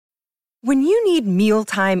When you need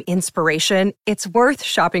mealtime inspiration, it's worth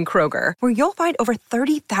shopping Kroger, where you'll find over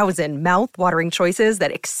 30,000 mouth-watering choices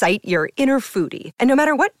that excite your inner foodie. And no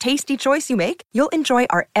matter what tasty choice you make, you'll enjoy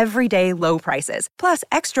our everyday low prices, plus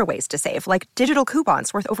extra ways to save, like digital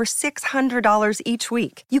coupons worth over $600 each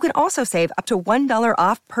week. You can also save up to $1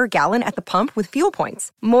 off per gallon at the pump with fuel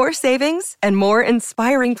points. More savings and more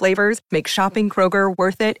inspiring flavors make shopping Kroger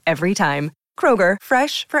worth it every time. Kroger,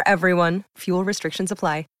 fresh for everyone. Fuel restrictions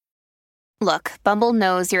apply. Look, Bumble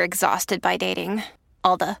knows you're exhausted by dating.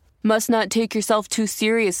 All the, must not take yourself too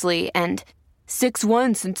seriously, and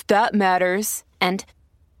 6'1" since that matters, and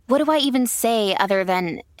what do I even say other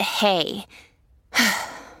than, hey?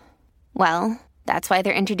 Well, that's why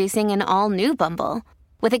they're introducing an all-new Bumble,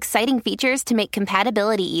 with exciting features to make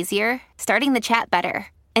compatibility easier, starting the chat better,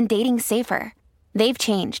 and dating safer. They've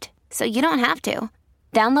changed, so you don't have to.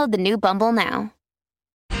 Download the new Bumble now.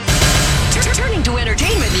 Turning to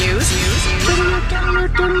entertainment news.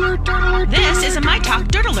 This is a My Talk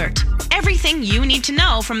Dirt Alert. Everything you need to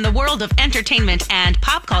know from the world of entertainment and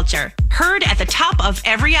pop culture. Heard at the top of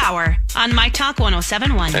every hour on My Talk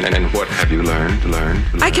 107.1. And what have you learned?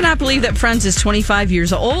 I cannot believe that Friends is 25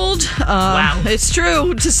 years old. Wow. It's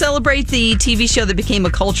true. To celebrate the TV show that became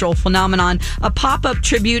a cultural phenomenon, a pop-up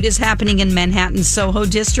tribute is happening in Manhattan's Soho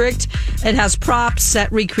district. It has props,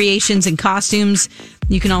 set recreations, and costumes.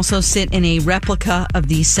 You can also sit in a replica of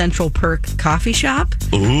the Central Perk coffee shop.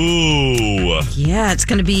 Ooh. Yeah, it's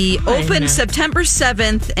going to be open September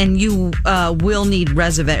 7th, and you will need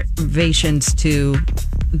reservations to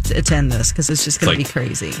attend this because it's just going to be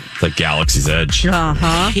crazy. It's like Galaxy's Edge.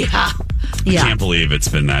 Uh-huh. Yeah. I can't believe it's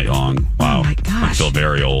been that long. Wow. Oh, my gosh. I feel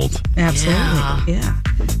very old. Absolutely. Yeah.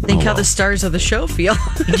 Think how the stars of the show feel.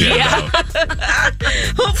 Yeah.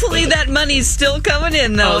 Hopefully that money's still coming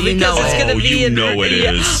in, though, because it's going to be... it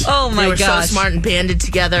is. Oh, my gosh. They were so smart and banded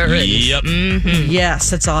together. Yep. Yes,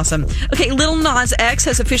 that's awesome. Okay, Lil Nas X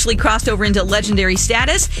has officially crossed over into legendary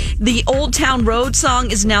status. The Old Town Road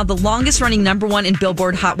song is now the longest-running number one in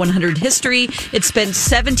Billboard Hot 100 history. It spent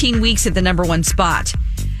 17 weeks at the number one spot.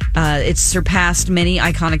 It's surpassed many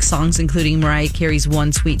iconic songs, including Mariah Carey's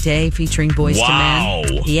One Sweet Day featuring Boyz II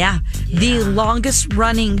Men. Yeah. The longest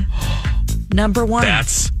running number one.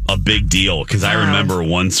 That's a big deal because I remember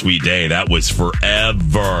One Sweet Day. That was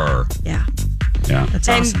forever. Yeah. Yeah. That's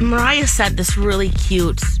And awesome. Mariah sent this really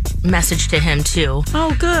cute message to him, too.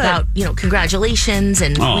 Oh, good. About, congratulations,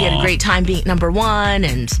 and we had a great time being number one,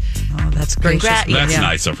 and... Oh, that's gracious. That's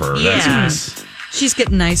nice of her. That's nice. She's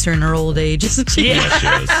getting nicer in her old age, isn't she? Yeah, she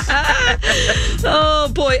is. Oh,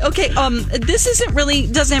 boy. Okay, this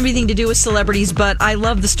doesn't have anything to do with celebrities, but I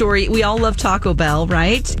love the story. We all love Taco Bell,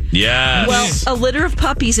 right? Yes. Well, a litter of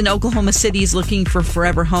puppies in Oklahoma City is looking for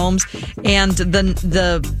forever homes, and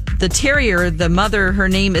the terrier, the mother, her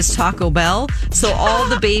name is Taco Bell, so all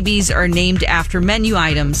the babies are named after menu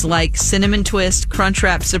items like Cinnamon Twist,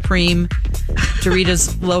 Crunchwrap Supreme,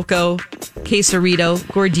 Doritos Loco, Quesarito,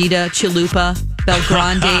 Gordita, Chalupa, Bel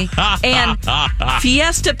Grande, and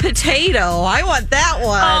Fiesta Potato. I want that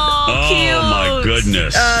one. Oh, cute. Oh, my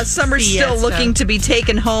goodness. Some are still looking to be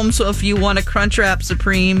taken home, so if you want a Crunchwrap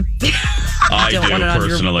Supreme, I don't want it on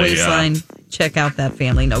your waistline, check out that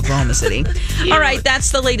family in Oklahoma City. All right,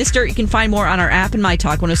 that's the latest dirt. You can find more on our app and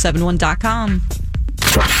mytalk1071.com.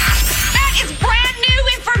 That is brand new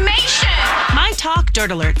information. My Talk Dirt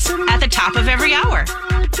Alerts at the top of every hour.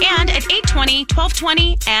 And at 8:20,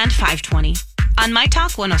 12:20, and 5:20 on My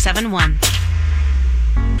Talk 107.1.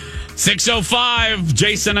 6:05,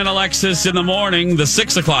 Jason and Alexis in the morning, the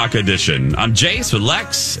 6 o'clock edition. I'm Jace with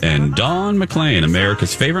Lex and Dawn McClain,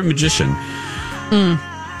 America's favorite magician.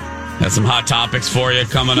 Got some hot topics for you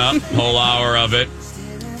coming up, whole hour of it.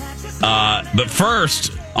 But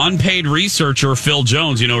first, unpaid researcher Phil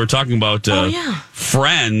Jones, we're talking about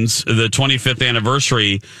Friends, the 25th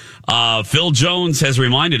anniversary. Phil Jones has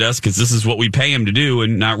reminded us, because this is what we pay him to do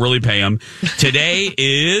and not really pay him. Today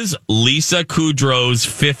is Lisa Kudrow's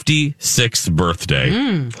 56th birthday.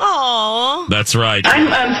 Aww. That's right.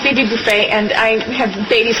 I'm Phoebe Buffet, and I have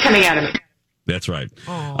babies coming out of me. That's right.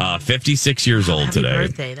 56 years old today. Happy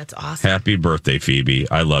birthday. That's awesome. Happy birthday, Phoebe.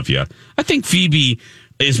 I love you. I think Phoebe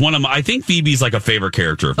is I think Phoebe's like a favorite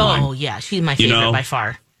character of mine. Oh, yeah. She's my favorite by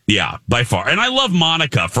far. Yeah, by far. And I love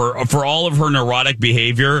Monica for all of her neurotic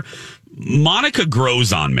behavior. Monica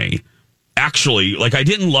grows on me. Actually, I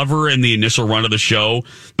didn't love her in the initial run of the show,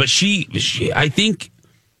 but I think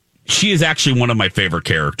she is actually one of my favorite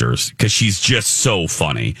characters because she's just so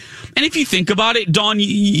funny. And if you think about it, Dawn,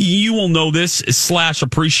 you will know this /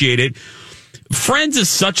 appreciate it. Friends is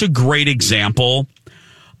such a great example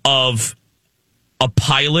of a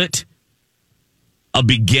pilot a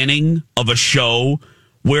beginning of a show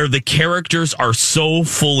where the characters are so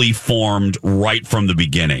fully formed right from the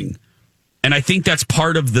beginning. And I think that's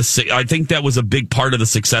I think that was a big part of the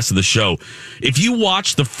success of the show. If you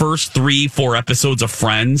watch the first 3-4 episodes of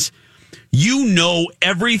Friends, you know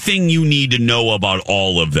everything you need to know about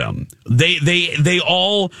all of them. They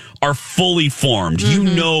all are fully formed. Mm-hmm.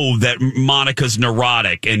 You know that Monica's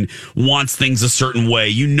neurotic and wants things a certain way.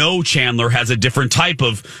 You know Chandler has a different type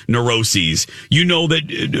of neuroses. You know that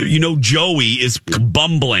Joey is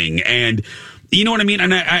bumbling, and you know what I mean.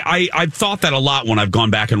 And I've thought that a lot when I've gone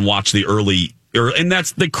back and watched the and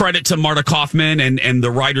that's the credit to Marta Kaufman and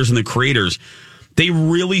the writers and the creators. They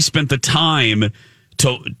really spent the time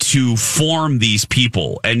to form these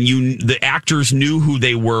people, and the actors knew who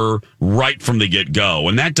they were right from the get-go,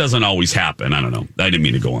 and that doesn't always happen. I don't know. I didn't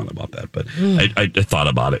mean to go on about that, but I thought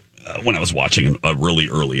about it when I was watching a really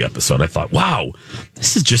early episode. I thought, wow,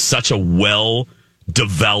 this is just such a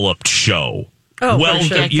well-developed show. Oh, for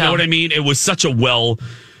sure. You know what I mean? It was such a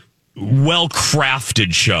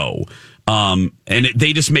well-crafted show.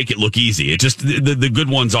 They just make it look easy. It just the good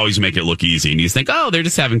ones always make it look easy, and you think, oh, they're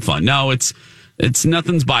just having fun. No, it's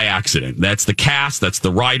nothing's by accident. That's the cast, that's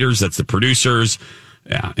the writers, that's the producers.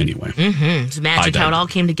 Yeah, anyway. Mm-hmm. It's magic how it all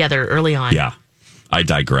came together early on. Yeah, I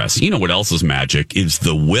digress. You know what else is magic? Is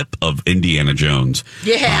the whip of Indiana Jones.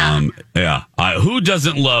 Yeah. Who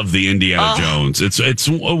doesn't love the Indiana Jones? It's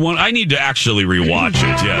one I need to actually rewatch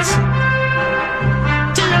it, yes.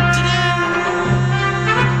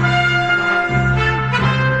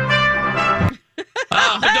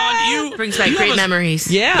 Brings back great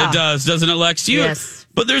memories. Yeah, it does, doesn't it, Lex? Yes.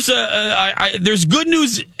 But there's there's good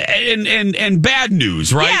news and bad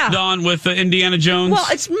news, right, yeah. Dawn, with Indiana Jones? Well,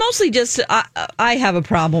 it's mostly just I have a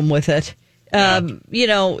problem with it. Harrison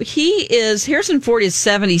Ford is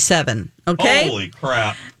 77. Okay, holy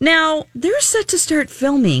crap! Now they're set to start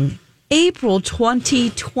filming April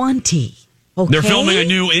 2020. Okay. They're filming a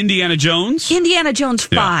new Indiana Jones? Indiana Jones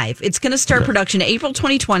 5. Yeah. It's going to start production April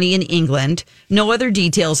 2020 in England. No other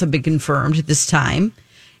details have been confirmed at this time.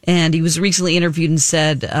 And he was recently interviewed and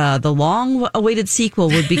said the long-awaited sequel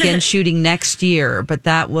would begin shooting next year. But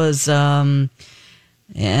that was... and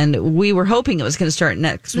we were hoping it was going to start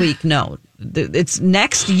next week. No, it's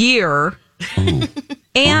next year. Oh.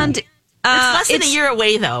 And... it's less than a year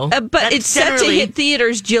away, though. But it's set to hit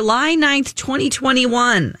theaters July 9th,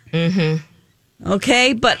 2021. Mm-hmm.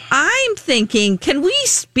 Okay, but I'm thinking, can we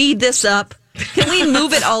speed this up? Can we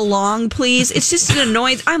move it along, please? It's just an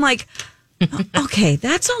annoyance. I'm like, okay,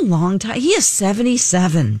 that's a long time. He is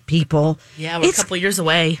 77, people. Yeah, we're a couple years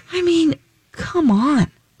away. I mean, come on.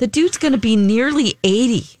 The dude's going to be nearly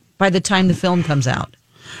 80 by the time the film comes out.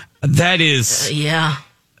 That is... yeah.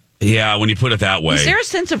 Yeah, when you put it that way. Is there a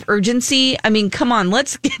sense of urgency? I mean, come on,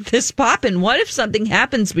 let's get this popping. What if something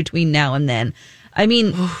happens between now and then? I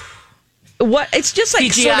mean... What it's just like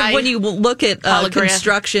CGI, sort of when you look at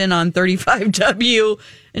construction on 35W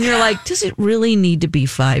and you're like, does it really need to be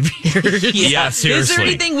 5 years? Yeah, seriously. Is there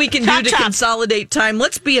anything we can do to consolidate time?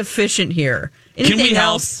 Let's be efficient here. Anything can we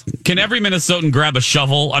else? Help? Can every Minnesotan grab a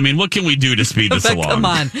shovel? I mean, what can we do to speed this along? Come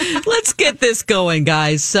on, let's get this going,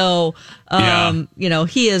 guys. So,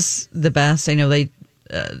 he is the best. I know they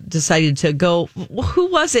decided to go. Who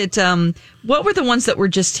was it? What were the ones that were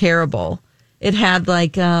just terrible? It had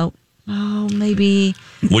like. Maybe.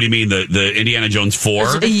 What do you mean, the Indiana Jones 4?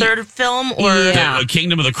 Is it the third film, or the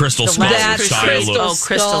Kingdom of the Crystal Skull? Crystal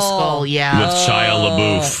Skull, yeah, with Shia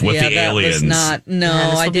LaBeouf with the aliens. I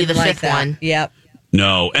didn't like that one. Yep.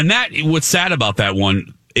 No, and what's sad about that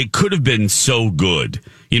one? It could have been so good,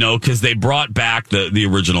 because they brought back the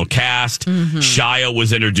original cast. Mm-hmm. Shia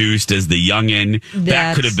was introduced as the youngin.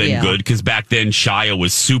 That could have been good because back then Shia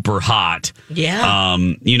was super hot. Yeah.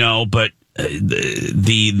 But.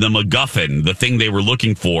 The MacGuffin, the thing they were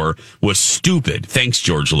looking for, was stupid. Thanks,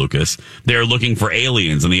 George Lucas. They're looking for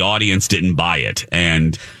aliens, and the audience didn't buy it.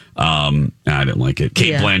 And I didn't like it.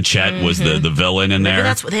 Cate Blanchett was the villain in there. Maybe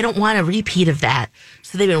that's what they don't want a repeat of that.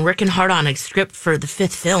 So they've been working hard on a script for the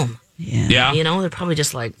 5th film. Yeah. They're probably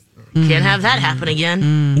just like, can't have that happen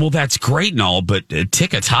again. Well, that's great and all, but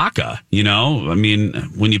Tikka-taka, I mean,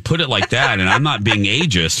 when you put it like that, and I'm not being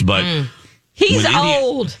ageist, but he's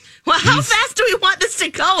old. Well, how fast do we want this to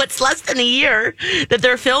go? It's less than a year that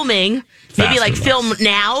they're filming. Maybe film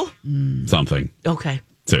now? Something. Okay.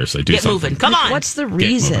 Seriously, do Get something. moving. Come on. What's the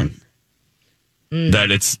reason?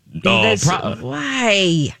 That it's...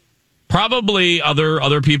 why? Probably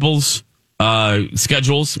other people's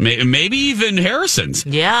schedules. Maybe even Harrison's.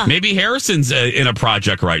 Yeah. Maybe Harrison's in a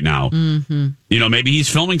project right now. Mm-hmm. Maybe he's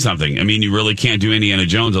filming something. I mean, you really can't do Indiana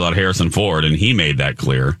Jones without Harrison Ford, and he made that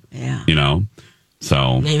clear. Yeah.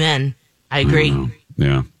 So, amen. I agree.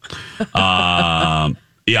 Yeah.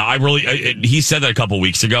 He said that a couple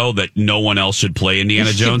weeks ago that no one else should play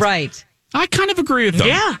Indiana Jones. Right. I kind of agree with them.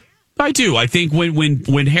 Yeah. I do. I think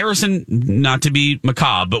when Harrison, not to be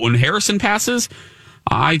macabre, but when Harrison passes,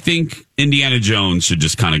 I think Indiana Jones should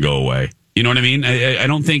just kind of go away. You know what I mean? I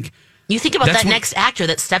don't think... You think about that next actor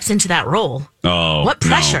that steps into that role. Oh, what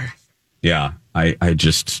pressure? No. Yeah, I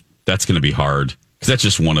just... That's going to be hard. Because that's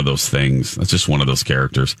just one of those things. That's just one of those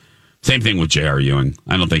characters. Same thing with J.R. Ewing.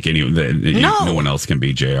 I don't think no one else can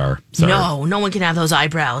be J.R. Sorry. No one can have those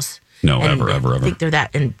eyebrows. No, ever. I think they're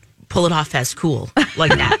that... and pull it off as cool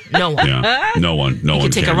like that. No one. Yeah, no one. You can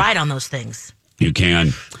take a ride on those things. You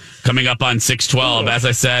can. Coming up on 6/12, as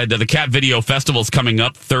I said, the Cat Video Festival is coming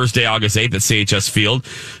up Thursday, August 8th at CHS Field.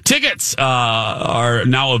 Tickets are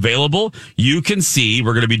now available. You can see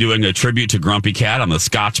we're going to be doing a tribute to Grumpy Cat on the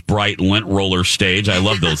Scotch Brite lint roller stage. I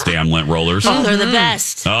love those damn lint rollers. Oh, they're the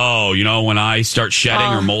best. Oh, when I start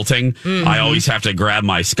shedding or molting, I always have to grab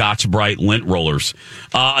my Scotch Brite lint rollers.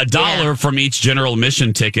 $1 from each general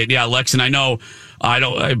admission ticket. Yeah, Lex, and I know...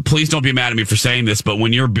 please don't be mad at me for saying this, but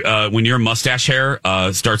when your mustache hair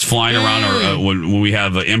starts flying around, or when we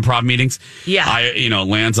have improv meetings, it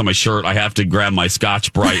lands on my shirt. I have to grab my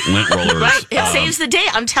Scotch Brite lint rollers. Right, it saves the day.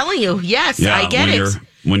 I'm telling you. Yes, I get it.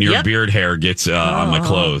 When your beard hair gets on my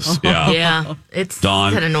clothes, it's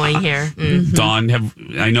Dawn, kind of annoying here. Mm-hmm. Dawn,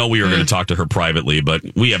 I know we were going to talk to her privately, but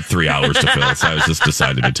we have 3 hours to fill, so I was just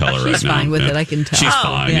decided to tell her She's right now. fine with it. I can tell. She's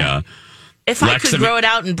fine. Yeah. If I could grow it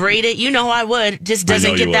out and braid it, I would. It just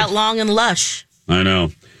doesn't get that long and lush. I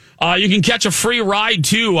know. You can catch a free ride,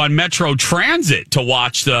 too, on Metro Transit to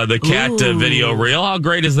watch the Cat video reel. How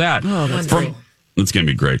great is that? Oh, that's great. It's going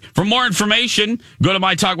to be great. For more information, go to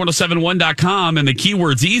mytalk1071.com, and the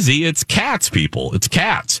keyword's easy. It's cats, people. It's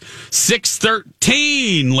cats.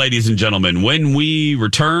 6:13, ladies and gentlemen. When we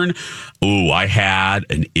return, I had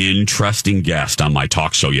an interesting guest on my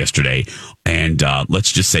talk show yesterday. And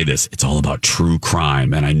let's just say this. It's all about true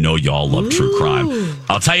crime, and I know y'all love true crime.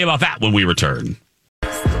 I'll tell you about that when we return.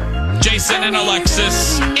 Jason and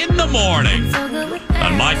Alexis in the morning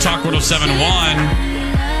on My Talk 1071.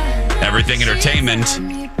 Everything entertainment,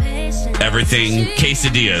 everything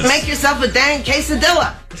quesadillas. Make yourself a dang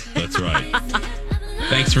quesadilla. That's right.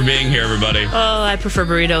 Thanks for being here, everybody. Oh, I prefer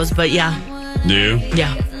burritos, but yeah. Do you?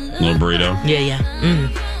 Yeah. Little burrito? Yeah.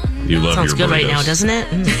 You love Sounds your burritos. good right now, doesn't it?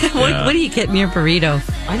 What do you get in your burrito?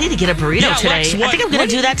 I need to get a burrito today. Lex, I think I'm going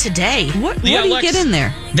to do that today. What do you get in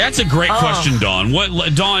there? That's a great question, Dawn.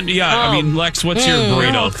 Dawn, Lex, what's your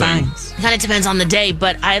burrito thing? Kind of depends on the day,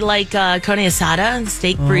 but I like carne asada,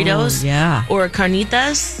 steak burritos. Yeah. Or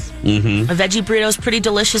carnitas. Mm-hmm. A veggie burrito is pretty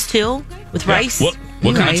delicious, too, with rice. What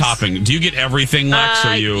kind of topping? Do you get everything, Lex,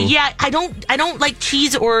 or you? Yeah, I don't like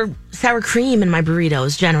cheese or sour cream in my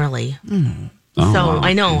burritos, generally. Oh, so wow.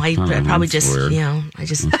 I know I probably that's just weird. I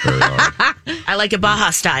just That's very odd. I like it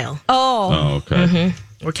Baja style. Oh, okay.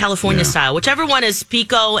 Mm-hmm. Or California style, whichever one is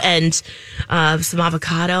pico and some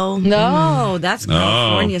avocado. No, that's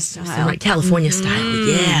California style. Right, California style.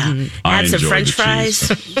 Yeah. Add some French fries.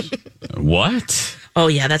 What? Oh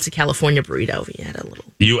yeah, that's a California burrito. You add a little.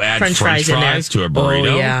 You add French fries in there to a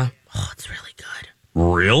burrito? Oh yeah. Oh, it's really good.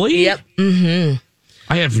 Really? Yep. Mm-hmm.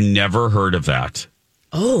 I have never heard of that.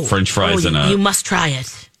 Oh, French fries in a. You must try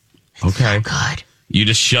it. It's so good. You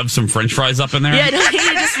just shove some French fries up in there? Yeah,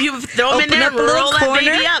 you throw them in there and roll that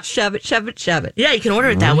baby up. Shove it. Yeah, you can order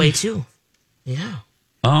it that way too. Yeah.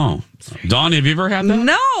 Oh, Dawn, have you ever had that?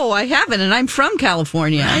 No, I haven't, and I'm from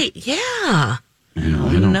California. Right? Yeah.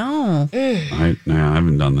 No. I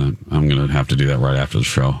haven't done that. I'm going to have to do that right after the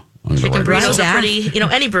show. Chicken burritos are pretty,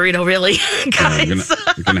 any burrito really, guys.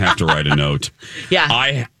 I'm going to have to write a note. Yeah.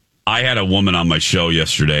 I had a woman on my show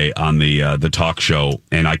yesterday on the talk show,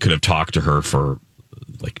 and I could have talked to her for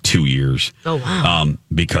like 2 years. Oh, wow.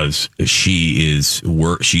 Because she's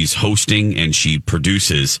hosting and she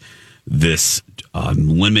produces this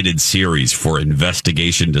limited series for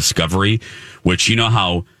Investigation Discovery, which you know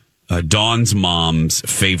how Dawn's mom's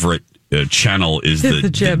favorite channel is the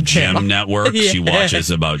Gem Network. Yeah. She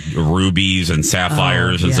watches about rubies and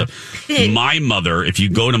sapphires and stuff. My mother, if you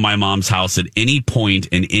go to my mom's house at any point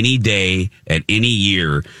in any day, at any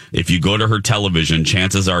year, if you go to her television,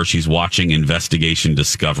 chances are she's watching Investigation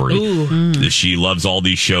Discovery. She loves all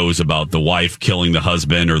these shows about the wife killing the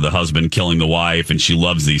husband or the husband killing the wife, and she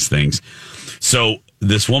loves these things. So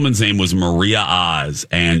this woman's name was Maria Oz,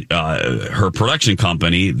 and her production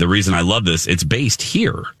company, the reason I love this, it's based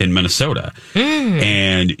here in Minnesota.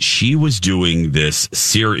 And she was doing this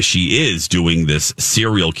she is doing this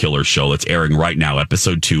serial killer show that's airing right now.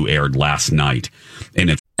 Episode 2 aired last night. And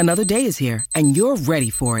it's Another day is here, and you're ready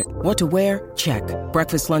for it. What to wear? Check.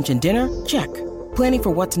 Breakfast, lunch, and dinner? Check. Planning for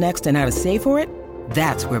what's next and how to save for it?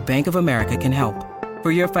 That's where Bank of America can help. For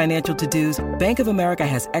your financial to-dos, Bank of America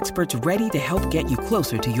has experts ready to help get you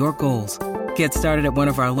closer to your goals. Get started at one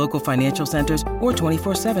of our local financial centers or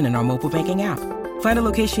 24/7 in our mobile banking app. Find a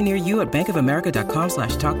location near you at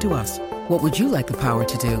bankofamerica.com/talktous. What would you like the power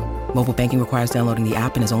to do? Mobile banking requires downloading the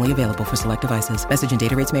app and is only available for select devices. Message and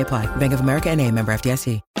data rates may apply. Bank of America N.A., member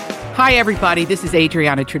FDIC. Hi, everybody. This is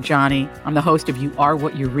Adriana Trajani. I'm the host of You Are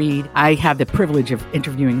What You Read. I have the privilege of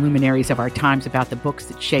interviewing luminaries of our times about the books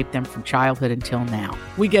that shaped them from childhood until now.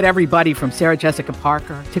 We get everybody from Sarah Jessica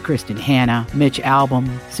Parker to Kristen Hanna, Mitch Albom,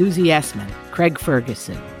 Susie Essman, Craig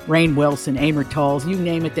Ferguson, Rainn Wilson, Amor Tolls, you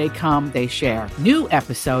name it, they come, they share. New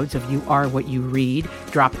episodes of You Are What You Read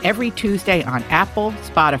drop every Tuesday on Apple,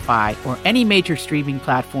 Spotify, or any major streaming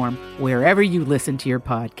platform wherever you listen to your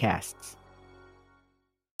podcasts.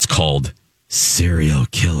 It's called Serial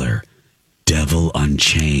Killer Devil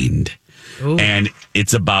Unchained. Ooh. And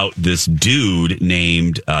it's about this dude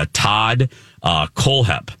named Todd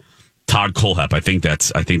Kohlhepp. Todd Kohlhepp. I think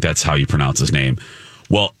that's how you pronounce his name.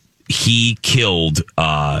 Well, he killed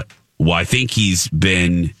I think he's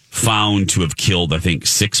been found to have killed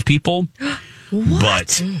 6 people. What?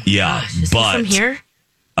 But yeah, Gosh, is he from here?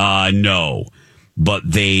 No. But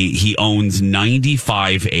he owns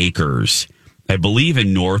 95 acres, I believe,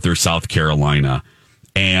 in North or South Carolina,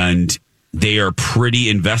 and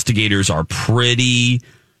investigators are pretty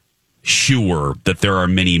sure that there are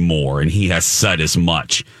many more, and he has said as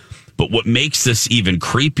much. But what makes this even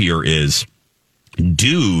creepier is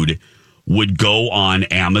dude would go on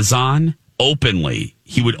Amazon openly.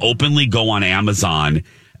 He would openly go on Amazon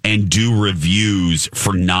and do reviews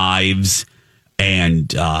for knives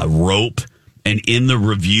and rope. And in the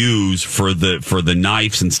reviews for the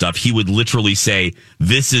knives and stuff, he would literally say,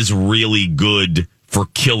 "This is really good for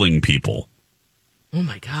killing people." Oh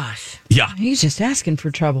my gosh! Yeah, he's just asking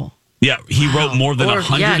for trouble. Yeah, he wrote more than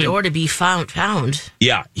 100. or to be found.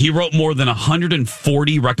 Yeah, he wrote more than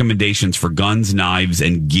 140 recommendations for guns, knives,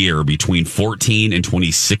 and gear between 2014 and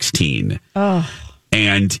 2016. Oh.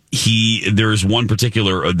 And there's one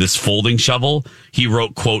particular, this folding shovel, he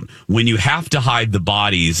wrote, quote, "When you have to hide the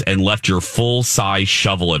bodies and left your full-size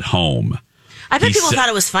shovel at home." I bet people thought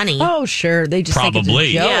it was funny. Oh, sure. They just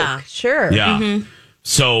probably. Think it's a joke. Yeah. Sure. Yeah. Mm-hmm.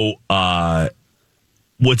 So,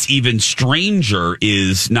 what's even stranger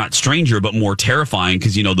is not stranger, but more terrifying,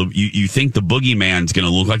 because you think the boogeyman's going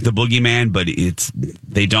to look like the boogeyman, but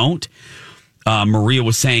they don't. Maria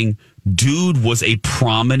was saying, dude was a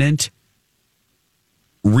prominent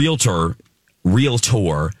realtor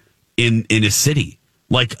in a city,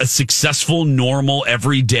 like a successful, normal,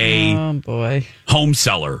 everyday home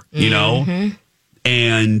seller,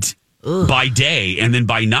 and by day, and then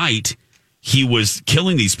by night, he was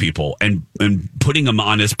killing these people and putting them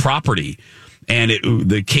on his property. And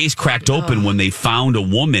the case cracked open when they found a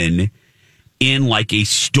woman in like a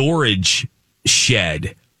storage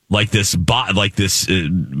shed, like this box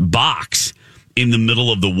in the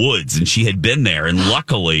middle of the woods. And she had been there. And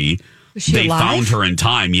luckily, they found her in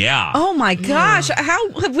time. Yeah. Oh, my gosh.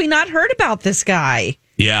 How have we not heard about this guy?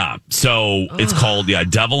 Yeah. So it's called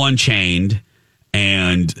Devil Unchained.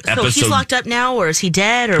 And so he's locked up now, or is he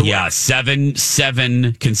dead? Or yeah, what?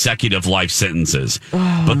 seven consecutive life sentences.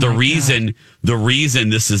 But the reason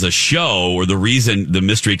this is a show, or the reason the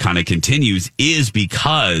mystery kind of continues, is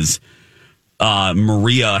because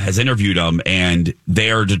Maria has interviewed him, and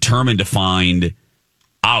they are determined to find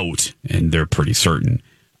out, and they're pretty certain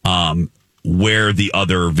where the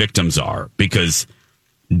other victims are, because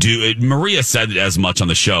Maria said as much on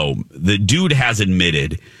the show. The dude has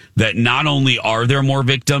admitted that not only are there more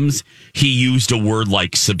victims, he used a word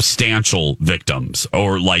like substantial victims,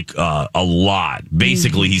 or like a lot.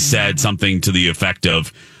 Basically, he said something to the effect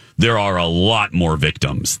of, there are a lot more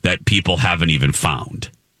victims that people haven't even found.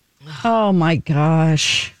 Oh, my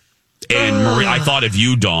gosh. And Maria, I thought of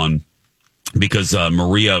you, Dawn, because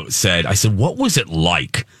Maria said, I said, what was it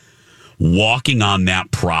like walking on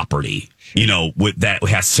that property, with that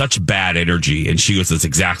has such bad energy? And she goes, that's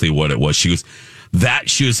exactly what it was. She was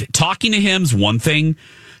talking to him's one thing.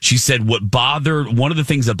 She said one of the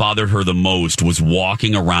things that bothered her the most was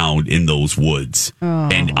walking around in those woods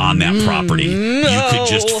and on that property.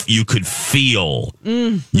 You could feel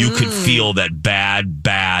that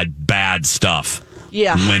bad stuff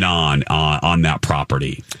went on that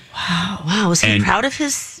property. Wow. Was he proud of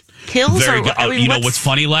his kills? Very good. What's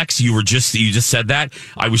funny, Lex? You just said that.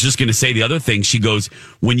 I was just going to say the other thing. She goes,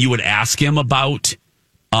 when you would ask him about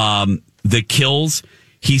the kills,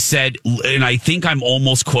 he said, and I think I'm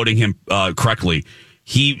almost quoting him correctly,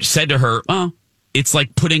 he said to her, "Oh, it's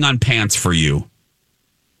like putting on pants for you."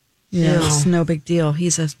 Yeah, it's no big deal.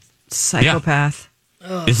 He's a psychopath.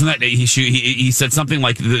 Yeah. Isn't that he said something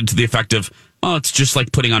like to the effect of, "Oh, it's just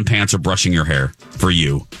like putting on pants or brushing your hair for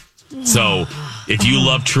you." So, if you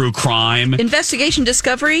love true crime, Investigation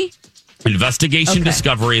Discovery.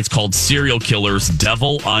 Discovery. It's called Serial Killers: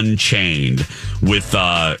 Devil Unchained with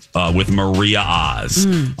Maria Oz,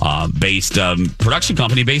 based production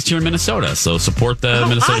company based here in Minnesota. So support the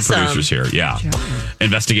Minnesota producers here. Yeah,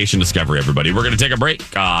 Investigation Discovery. Everybody, we're going to take a break.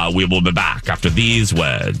 We will be back after these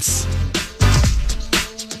words.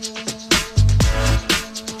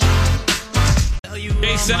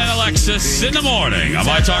 Jason and Alexis in the morning on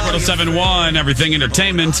My Talk 107.1. Everything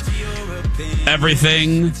entertainment.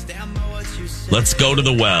 Everything. Let's go to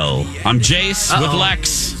the well. I'm Jace with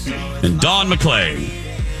Lex and Dawn McClain.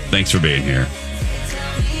 Thanks for being here.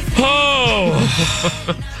 Oh,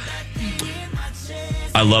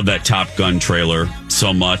 I love that Top Gun trailer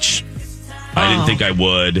so much. I didn't think I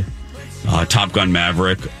would. Top Gun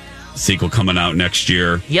Maverick sequel coming out next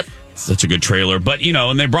year. Yep. Such a good trailer. But,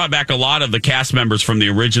 and they brought back a lot of the cast members from the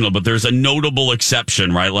original, but there's a notable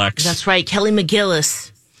exception, right, Lex? That's right. Kelly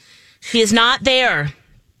McGillis. She is not there.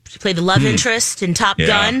 She played the love interest in Top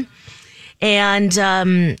Gun. And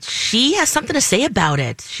she has something to say about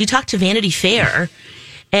it. She talked to Vanity Fair,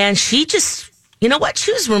 and she just, you know what?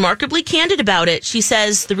 She was remarkably candid about it. She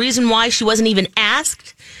says the reason why she wasn't even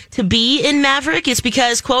asked to be in Maverick is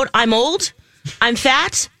because, quote, I'm old, I'm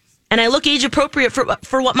fat, and I look age appropriate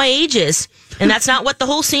for what my age is. And that's not what the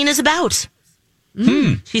whole scene is about.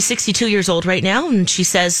 She's 62 years old right now, and she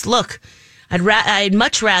says, look, I'd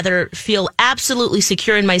much rather feel absolutely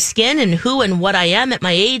secure in my skin and who and what I am at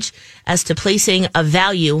my age as to placing a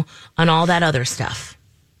value on all that other stuff.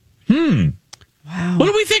 Wow. What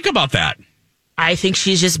do we think about that? I think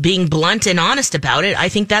she's just being blunt and honest about it. I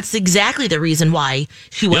think that's exactly the reason why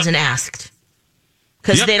she wasn't asked.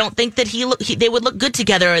 Because they don't think that they would look good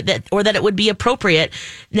together or that it would be appropriate.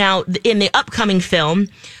 Now, in the upcoming film,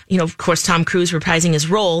 of course, Tom Cruise reprising his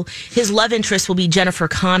role, his love interest will be Jennifer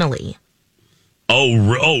Connelly.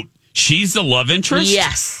 Oh, she's the love interest?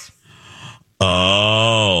 Yes.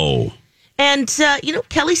 Oh. And,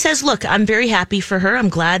 Kelly says, look, I'm very happy for her. I'm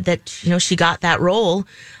glad that, she got that role.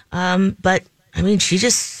 But, she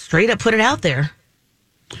just straight up put it out there.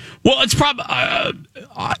 Well, it's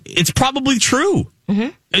probably true. Mm-hmm.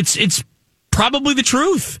 It's probably the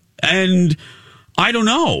truth. And I don't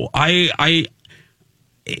know. Would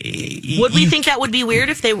we think that would be weird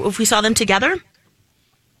if we saw them together?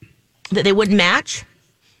 That they wouldn't match?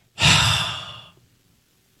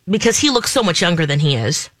 Because he looks so much younger than he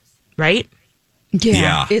is, right?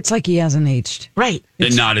 Yeah. It's like he hasn't aged. Right.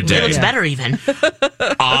 Not a day. He looks better even.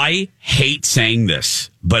 I hate saying this,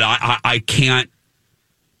 but I can't.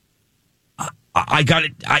 I got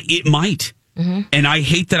it. It might. Mm-hmm. And I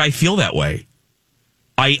hate that I feel that way.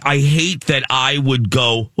 I hate that I would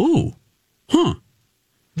go, ooh, huh.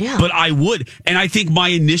 Yeah. But I would. And I think my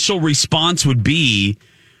initial response would be,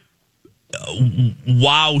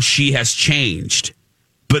 wow, she has changed.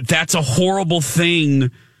 But that's a horrible thing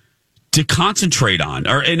to concentrate on.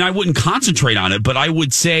 And I wouldn't concentrate on it, but I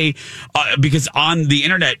would say, because on the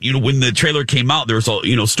internet, when the trailer came out, there was,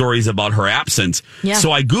 stories about her absence. Yeah.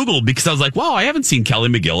 So I Googled because I was like, wow, I haven't seen Kelly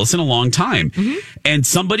McGillis in a long time. Mm-hmm. And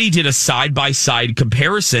somebody did a side-by-side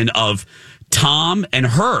comparison of Tom and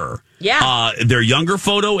her. Yeah. Their younger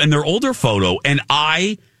photo and their older photo. And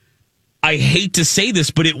I hate to say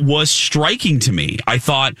this, but it was striking to me. I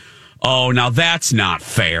thought, oh, now that's not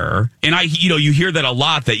fair. And you hear that a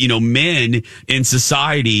lot, that, men in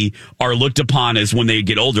society are looked upon as, when they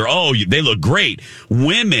get older, oh, they look great.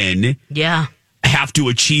 Women have to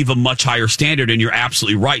achieve a much higher standard, and you're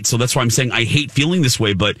absolutely right. So that's why I'm saying I hate feeling this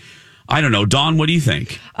way, but I don't know. Dawn, what do you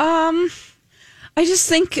think? I just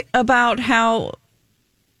think about how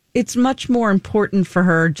it's much more important for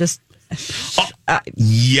her just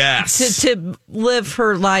yes, to live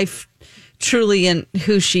her life truly in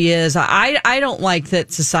who she is. I don't like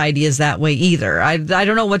that society is that way either. I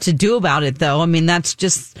don't know what to do about it, though. That's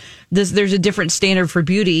just there's a different standard for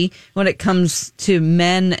beauty when it comes to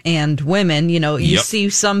men and women. You see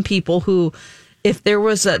some people who, if there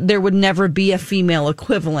would never be a female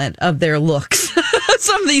equivalent of their looks.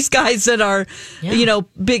 Some of these guys that are,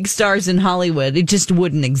 big stars in Hollywood, it just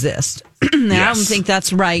wouldn't exist. I don't think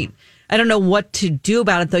that's right. I don't know what to do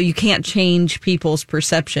about it, though. You can't change people's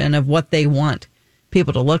perception of what they want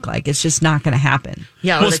people to look like. It's just not going to happen.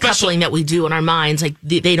 Yeah, or the coupling that we do in our minds, like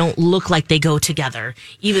they don't look like they go together,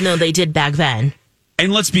 even though they did back then.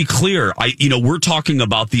 And let's be clear, we're talking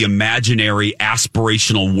about the imaginary,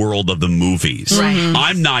 aspirational world of the movies. Right.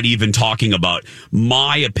 I'm not even talking about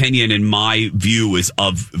my opinion and my view is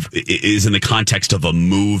in the context of a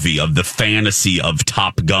movie, of the fantasy of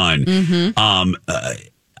Top Gun.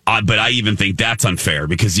 But I even think that's unfair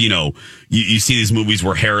because, you see these movies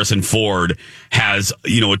where Harrison Ford has, a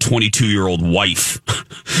 22-year-old wife.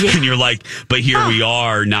 And you're like, but here we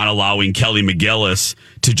are not allowing Kelly McGillis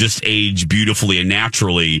to just age beautifully and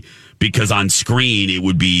naturally because on screen it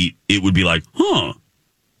would be like,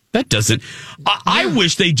 that doesn't. I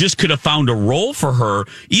wish they just could have found a role for her,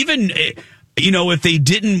 even. If they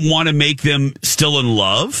didn't want to make them still in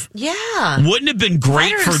love, wouldn't it have been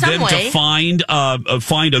great for them to find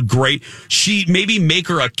a great, maybe make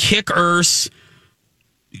her a kick-ass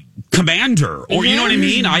commander, or you know what I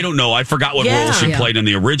mean? I don't know. I forgot what role she played in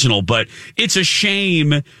the original, but it's a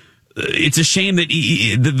shame. It's a shame that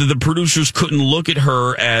the producers couldn't look at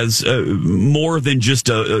her as more than just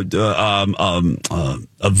a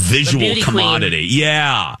visual commodity. Queen.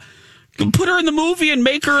 Yeah. Put her in the movie and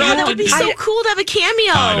make her. Yeah, that would be so cool to have a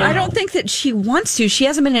cameo. I don't think that she wants to. She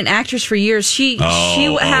hasn't been an actress for years. She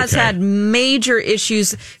has had major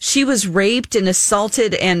issues. She was raped and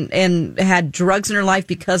assaulted and had drugs in her life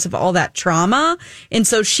because of all that trauma. And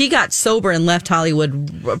so she got sober and left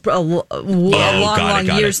Hollywood long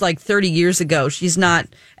years, like 30 years ago. She's not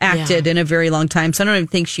acted in a very long time. So I don't even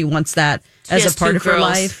think she wants that as a part of her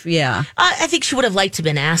life. Yeah. I think she would have liked to have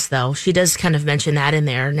been asked, though. She does kind of mention that in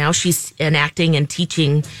there. Now she's acting and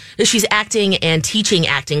teaching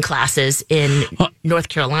acting classes in North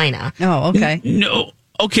Carolina. Oh, okay. No.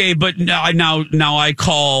 Okay, but now I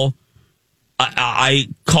call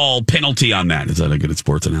penalty on that. Is that a good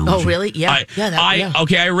sports analogy? Oh, really? Yeah.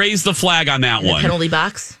 Okay, I raised the flag on that one. Penalty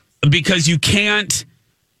box? Because you can't.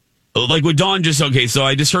 Like with Dawn, so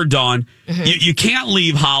I just heard Dawn. Mm-hmm. You can't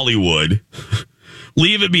leave Hollywood,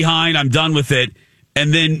 leave it behind. I'm done with it,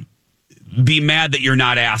 and then be mad that you're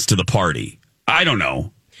not asked to the party. I don't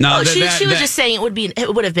know. No, she was just saying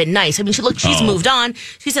it would have been nice. I mean, she's moved on.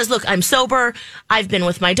 She says, "Look, I'm sober. I've been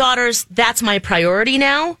with my daughters. That's my priority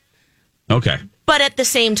now." Okay, but at the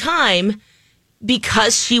same time,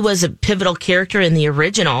 because she was a pivotal character in the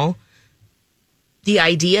original. The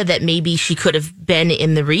idea that maybe she could have been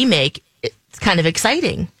in the remake, it's kind of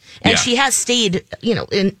exciting. And she has stayed,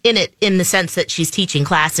 in it in the sense that she's teaching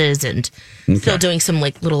classes and still doing some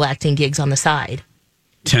little acting gigs on the side.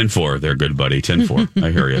 10-4 there, good buddy. 10-4.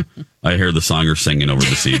 I hear you. I hear the songer singing over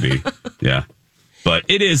the CB. Yeah. But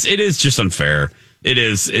it is just unfair. It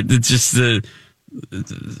is. It's just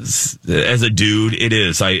as a dude, it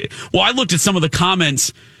is. I looked at some of the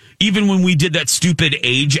comments. Even when we did that stupid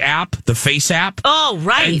age app, the Face app. Oh,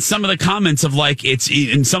 right. And some of the comments of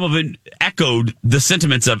and some of it echoed the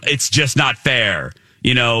sentiments of it's just not fair.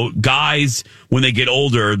 Guys, when they get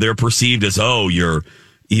older, they're perceived as, you're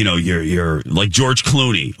like George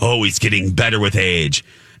Clooney. Oh, he's getting better with age.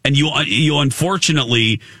 And you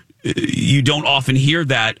unfortunately, you don't often hear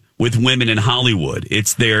that with women in Hollywood.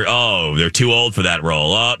 It's they're too old for that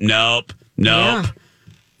role. Oh, nope. Yeah.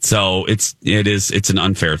 So it's an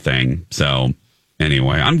unfair thing. So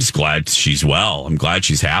anyway, I'm just glad she's well. I'm glad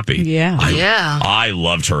she's happy. Yeah. I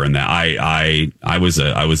loved her in that. I was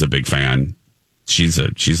a big fan. She's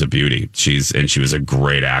a beauty. She was a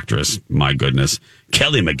great actress. My goodness.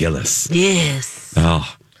 Kelly McGillis. Yes.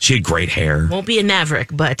 Oh, she had great hair. Won't be in Maverick,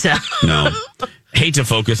 but no. Hate to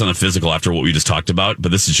focus on the physical after what we just talked about,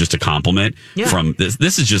 but this is just a compliment from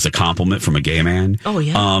this is just a compliment from a gay man. Oh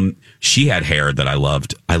yeah. She had hair that I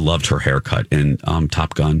loved. I loved her haircut in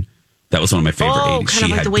Top Gun. That was one of my favorite 80s.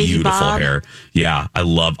 She had beautiful hair. Yeah, I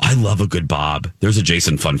love a good bob. There's a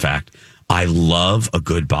Jason fun fact. I love a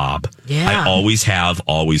good bob. Yeah. I always have,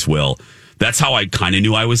 always will. That's how I kind of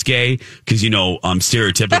knew I was gay because,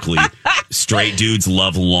 stereotypically, straight dudes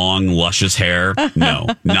love long, luscious hair. No,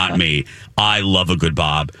 not me. I love a good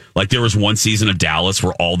bob. Like there was one season of Dallas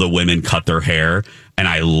where all the women cut their hair, and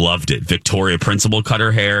I loved it. Victoria Principal cut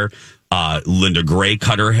her hair. Linda Gray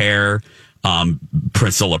cut her hair.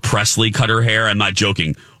 Priscilla Presley cut her hair. I'm not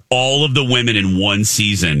joking. All of the women in one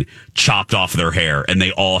season chopped off their hair, and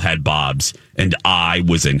they all had bobs, and I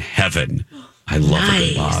was in heaven. I love a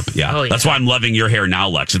good bob. Yeah. Oh, yeah. That's why I'm loving your hair now,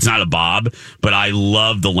 Lex. It's not a bob, but I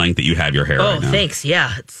love the length that you have your hair right now. Oh, thanks.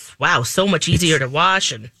 Yeah. It's so much easier to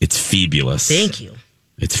wash. And it's fabulous. Thank you.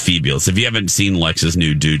 It's fabulous. If you haven't seen Lex's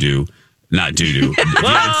new doo-doo, not doo-doo. If you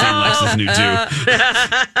haven't seen Lex's new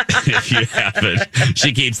doo, if you haven't,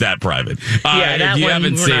 she keeps that private. That one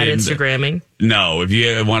we're not Instagramming. No, if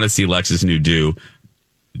you want to see Lex's new doo,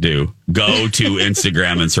 do. Go to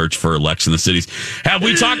Instagram and search for Lex in the Cities. Have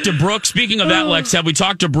we talked to Brooke? Speaking of that, Lex, have we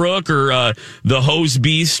talked to Brooke or the hose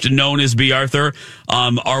beast known as B. Arthur?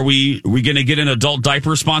 Are we going to get an adult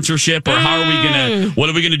diaper sponsorship, or how are we going to? What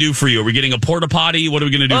are we going to do for you? Are we getting a porta potty? What are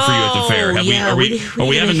we going to do for you at the fair? Are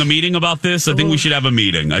we having a meeting about this? I think we should have a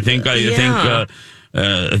meeting. I think at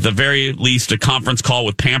the very least a conference call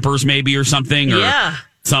with Pampers, maybe, or something. Or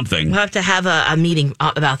something. We'll have to have a meeting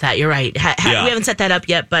about that. You're right. We haven't set that up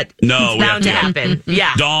yet, but it's bound to happen.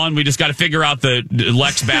 Yeah. Dawn, we just got to figure out the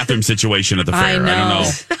Lex bathroom situation at the fair.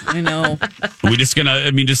 I know. Are we just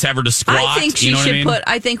gonna? Just have her to squat. I think she should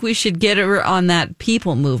I think we should get her on that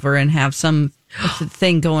people mover and have some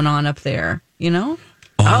thing going on up there. You know.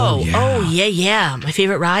 Oh, yeah. My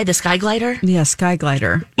favorite ride, the Sky Glider. Yeah, Sky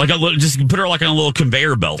Glider. Just put her like on a little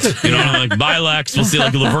conveyor belt. Like, bye, Lex. We'll see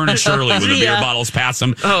like Laverne and Shirley with the beer bottles pass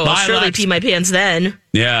them. Oh, bye, I'll surely Lex. pee my pants then.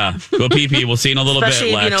 Yeah, go pee. We'll see in a little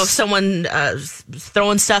Especially bit, Lex. If, someone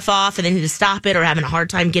throwing stuff off and they need to stop it or having a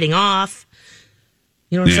hard time getting off.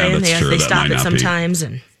 You know what I'm saying? That's true. They That stop might it not sometimes.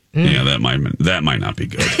 be. Yeah, that might not be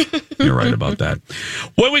good. You're right about that.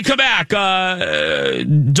 When we come back,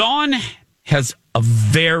 Dawn has a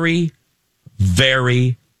very,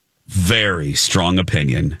 very, very strong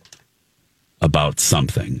opinion about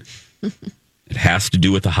something. It has to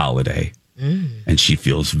do with the holiday. And she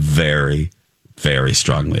feels very, very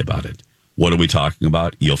strongly about it. What are we talking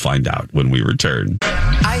about? You'll find out when we return.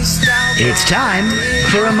 It's time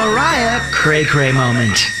for a Mariah Cray Cray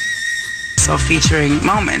moment. So featuring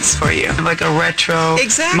moments for you, like a retro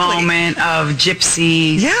moment of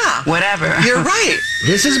gypsy, whatever. You're right.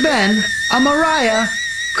 This has been a Mariah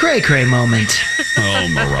Cray Cray moment. Oh,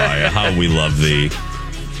 Mariah, how we love thee.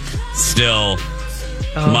 Still,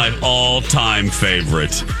 my all-time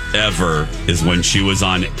favorite ever is when she was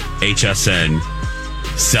on HSN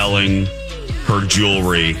selling her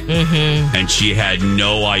jewelry, and she had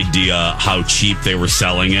no idea how cheap they were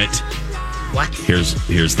selling it. What? Here's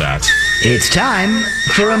that. It's time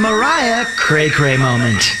for a Mariah Cray Cray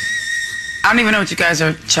moment. I don't even know what you guys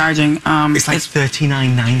are charging. It's like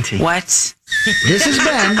 $39.90. What? This has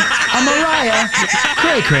been a Mariah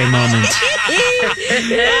Cray Cray moment.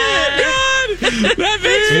 That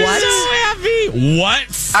makes me so happy. What?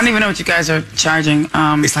 I don't even know what you guys are charging.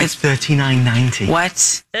 It's like $39.90.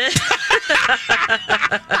 What?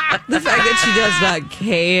 The fact that she does not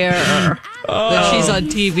care that she's on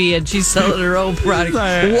TV and she's selling her own product.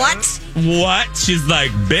 What? She's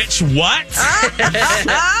like, bitch, what?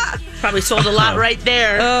 Probably sold a lot right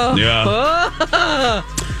there. Yeah.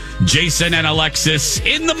 Jason and Alexis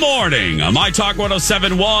in the morning on My Talk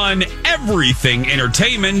 107.1. Everything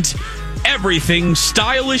entertainment. Everything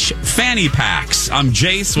stylish fanny packs. I'm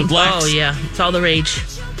Jace with Lex. Oh, yeah. It's all the rage.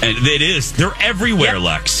 And it is. They're everywhere,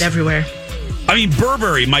 Lex. Everywhere. I mean,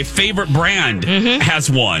 Burberry, my favorite brand, has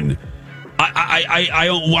one.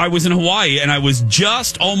 I was in Hawaii, and I was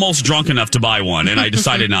just almost drunk enough to buy one, and I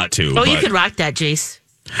decided not to. You could rock that, Jace.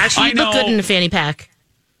 Actually, you look good in a fanny pack.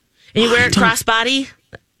 And you wear it crossbody?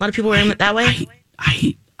 A lot of people wear them that way?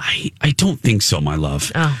 I don't think so, my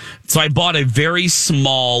love. Oh. So I bought a very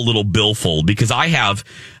small little billfold because I have...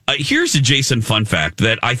 here's a Jason fun fact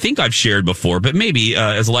that I think I've shared before, but maybe,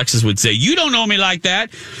 as Alexis would say, you don't know me like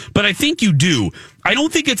that, but I think you do. I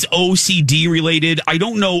don't think it's OCD related. I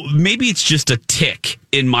don't know. Maybe it's just a tick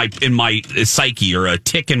in my psyche or a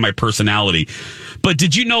tick in my personality. But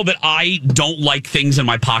did you know that I don't like things in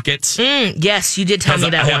my pockets? Yes, you did tell me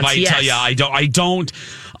that once. I tell you, I don't.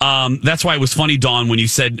 That's why it was funny, Dawn, when you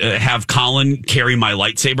said have Colin carry my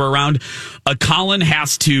lightsaber around. Colin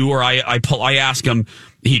has to, or I ask him.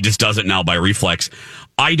 He just does it now by reflex.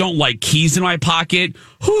 I don't like keys in my pocket.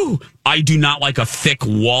 I do not like a thick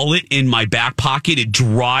wallet in my back pocket. It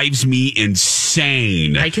drives me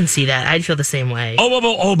insane. I can see that. I'd feel the same way.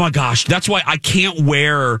 Oh my gosh. That's why I can't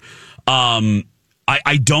wear...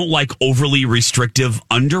 I don't like overly restrictive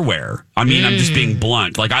underwear. I mean, I'm just being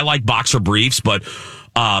blunt. Like, I like boxer briefs, but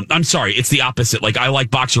I'm sorry. It's the opposite. Like, I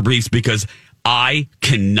like boxer briefs because I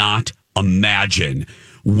cannot imagine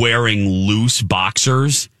wearing loose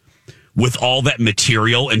boxers with all that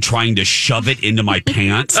material and trying to shove it into my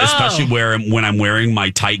pants, especially when I'm wearing my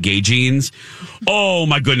tight gay jeans. Oh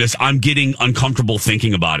my goodness, I'm getting uncomfortable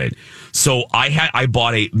thinking about it. So I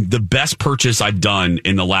bought the best purchase I've done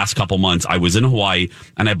in the last couple months. I was in Hawaii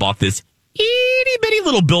and I bought this itty bitty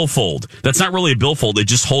little billfold. That's not really a billfold. It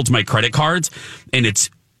just holds my credit cards and it's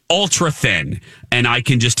ultra thin. And I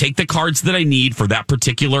can just take the cards that I need for that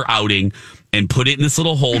particular outing and put it in this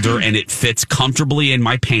little holder, and it fits comfortably in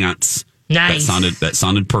my pants. Nice. That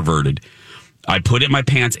sounded perverted. I put it in my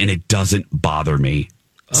pants, and it doesn't bother me.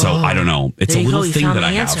 So I don't know. It's a little thing that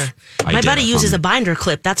I have. My buddy uses a binder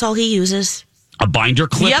clip. That's all he uses. A binder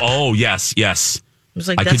clip? Yep. Oh, yes. I was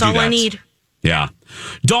like, that's all I need. Yeah.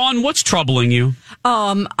 Dawn, what's troubling you?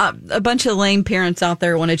 A bunch of lame parents out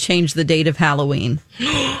there want to change the date of Halloween.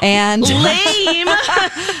 And lame.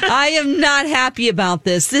 I am not happy about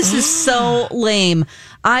this. This is so lame.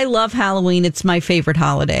 I love Halloween. It's my favorite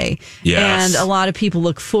holiday. Yes. And a lot of people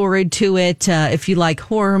look forward to it. If you like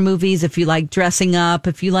horror movies, if you like dressing up,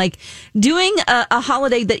 if you like doing a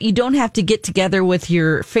holiday that you don't have to get together with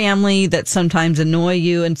your family that sometimes annoy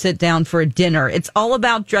you and sit down for a dinner. It's all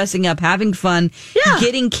about dressing up, having fun,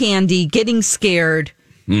 getting candy, getting scared.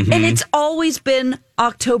 Mm-hmm. And it's always been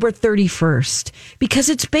October 31st because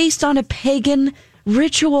it's based on a pagan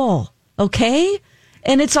ritual. Okay?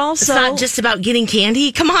 And it's also... It's not just about getting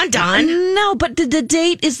candy. Come on, Dawn. No, but the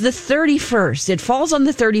date is the 31st. It falls on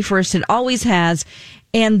the 31st. It always has.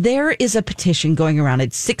 And there is a petition going around.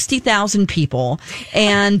 It's 60,000 people.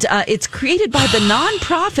 And it's created by the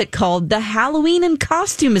nonprofit called the Halloween and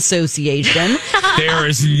Costume Association. There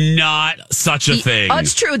is not such a thing. Oh,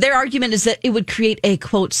 it's true. Their argument is that it would create a,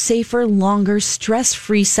 quote, safer, longer,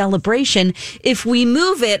 stress-free celebration if we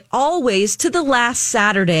move it always to the last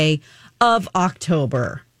Saturday of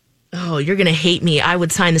October. Oh, you're going to hate me. I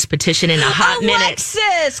would sign this petition in a hot minute.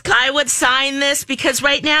 Alexis! I would sign this because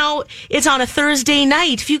right now it's on a Thursday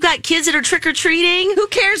night. If you've got kids that are trick-or-treating... Who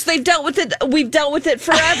cares? They've dealt with it. We've dealt with it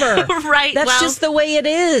forever. Right. That's just the way it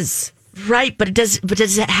is. Right, but does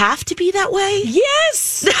it have to be that way?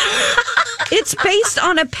 Yes! It's based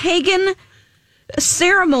on a pagan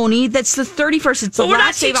ceremony that's the 31st. It's the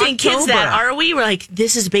last day of October. We're not teaching kids that, are we? We're like,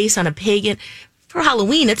 this is based on a pagan... For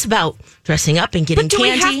Halloween, it's about dressing up and getting candy. But do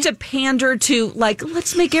we have to pander to, like,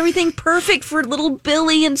 let's make everything perfect for little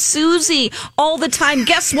Billy and Susie all the time?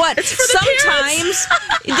 Guess what? It's for the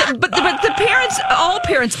sometimes, but the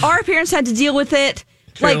parents, our parents had to deal with it.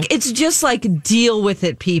 True. Like, it's just like, deal with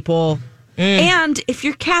it, people. And if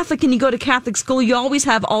you're Catholic and you go to Catholic school, you always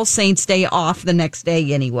have All Saints Day off the next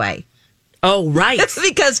day anyway. Oh, right.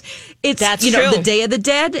 Because it's true. The Day of the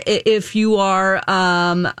Dead. If you are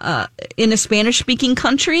in a Spanish-speaking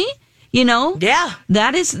country, yeah,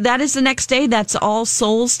 that is the next day. That's All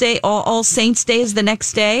Souls Day. All Saints Day is the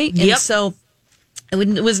next day. Yep. And so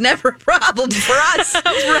it was never a problem for us,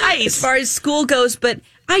 right? As far as school goes, but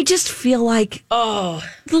I just feel like,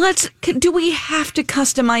 do we have to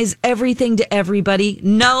customize everything to everybody?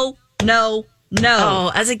 No.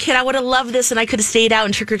 Oh, as a kid, I would have loved this, and I could have stayed out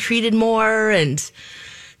and trick-or-treated more, and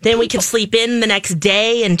then we could sleep in the next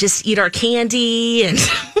day and just eat our candy. And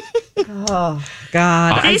oh,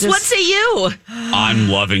 God. Grace, what say you? I'm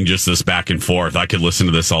loving just this back and forth. I could listen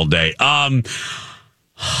to this all day. Oh,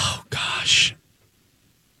 gosh.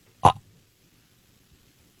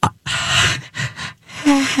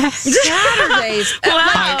 Saturdays.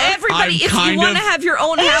 Wow. Everybody, if you want to have your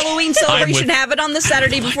own Halloween celebration, have it on the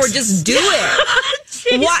Saturday before. Just do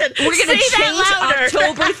it. What? We're going to change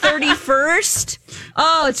October 31st?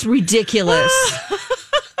 Oh, it's ridiculous.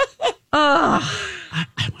 Oh.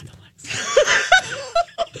 I'm with Alexa.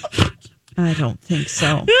 I don't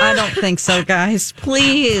think so, guys.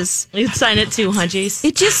 Please. You'd sign it too, huh, Jace?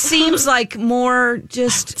 It just seems like more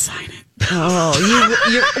just... sign it. Oh,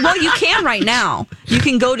 you can right now. You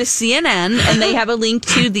can go to CNN and they have a link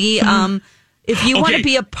to the if you want to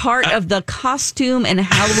be a part of the Costume and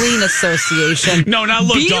Halloween Association. No, now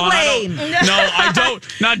look, Dawn. I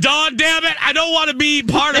don't. Now, Dawn, damn it, I don't want to be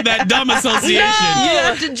part of that dumb association. No, you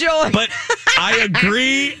have to join. But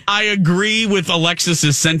I agree with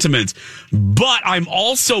Alexis's sentiments. But I'm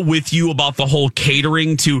also with you about the whole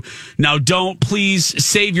catering to. Now, please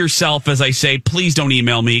save yourself, as I say. Please don't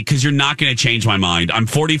email me because you're not going to change my mind. I'm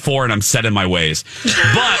 44 and I'm set in my ways.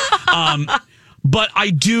 But I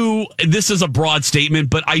do, this is a broad statement,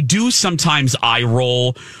 but I do sometimes eye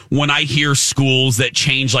roll when I hear schools that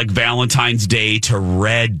change like Valentine's Day to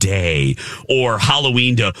Red Day or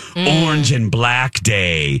Halloween to Orange and Black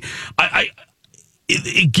Day. I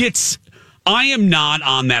am not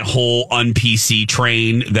on that whole un-PC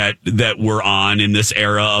train that we're on in this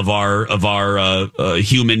era of our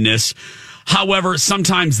humanness. However,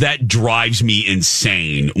 sometimes that drives me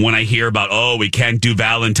insane when I hear about, we can't do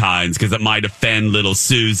Valentine's because it might offend little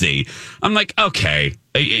Susie. I'm like, okay,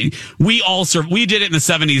 we did it in the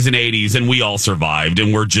 70s and 80s and we all survived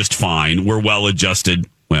and we're just fine. We're well adjusted.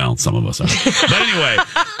 Well, some of us are. But anyway,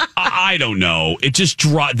 I don't know. It just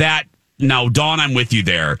now, Dawn, I'm with you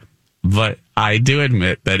there. But I do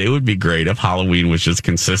admit that it would be great if Halloween was just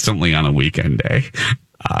consistently on a weekend day.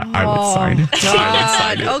 I would sign it.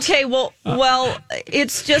 God. Okay, well,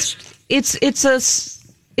 it's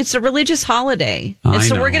It's a religious holiday. And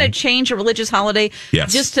so we're going to change a religious holiday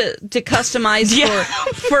just to customize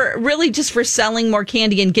for really just for selling more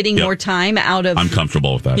candy and getting more time out of. I'm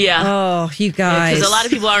comfortable with that. Yeah. Oh, you guys. Because a lot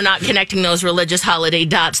of people are not connecting those religious holiday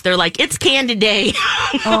dots. They're like, it's candy day.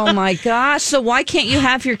 Oh, my gosh. So why can't you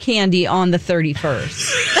have your candy on the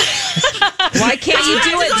 31st? Why can't you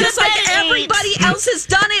do it just like everybody else has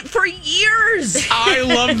done it for years? I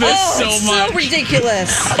love this so much. So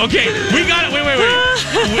ridiculous. Okay, we got it. Wait.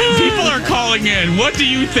 People are calling in. What do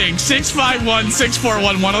you think?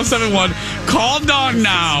 651-641-1071. Call Dawn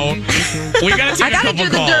now. We got to take a couple calls. I got to do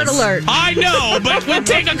the dirt alert. I know, but we'll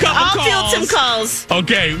take a couple calls. I'll field some calls.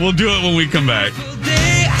 Okay, we'll do it when we come back.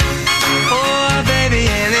 Oh, baby,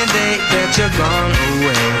 any day that you're gone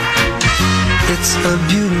away. It's a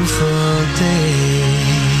beautiful day.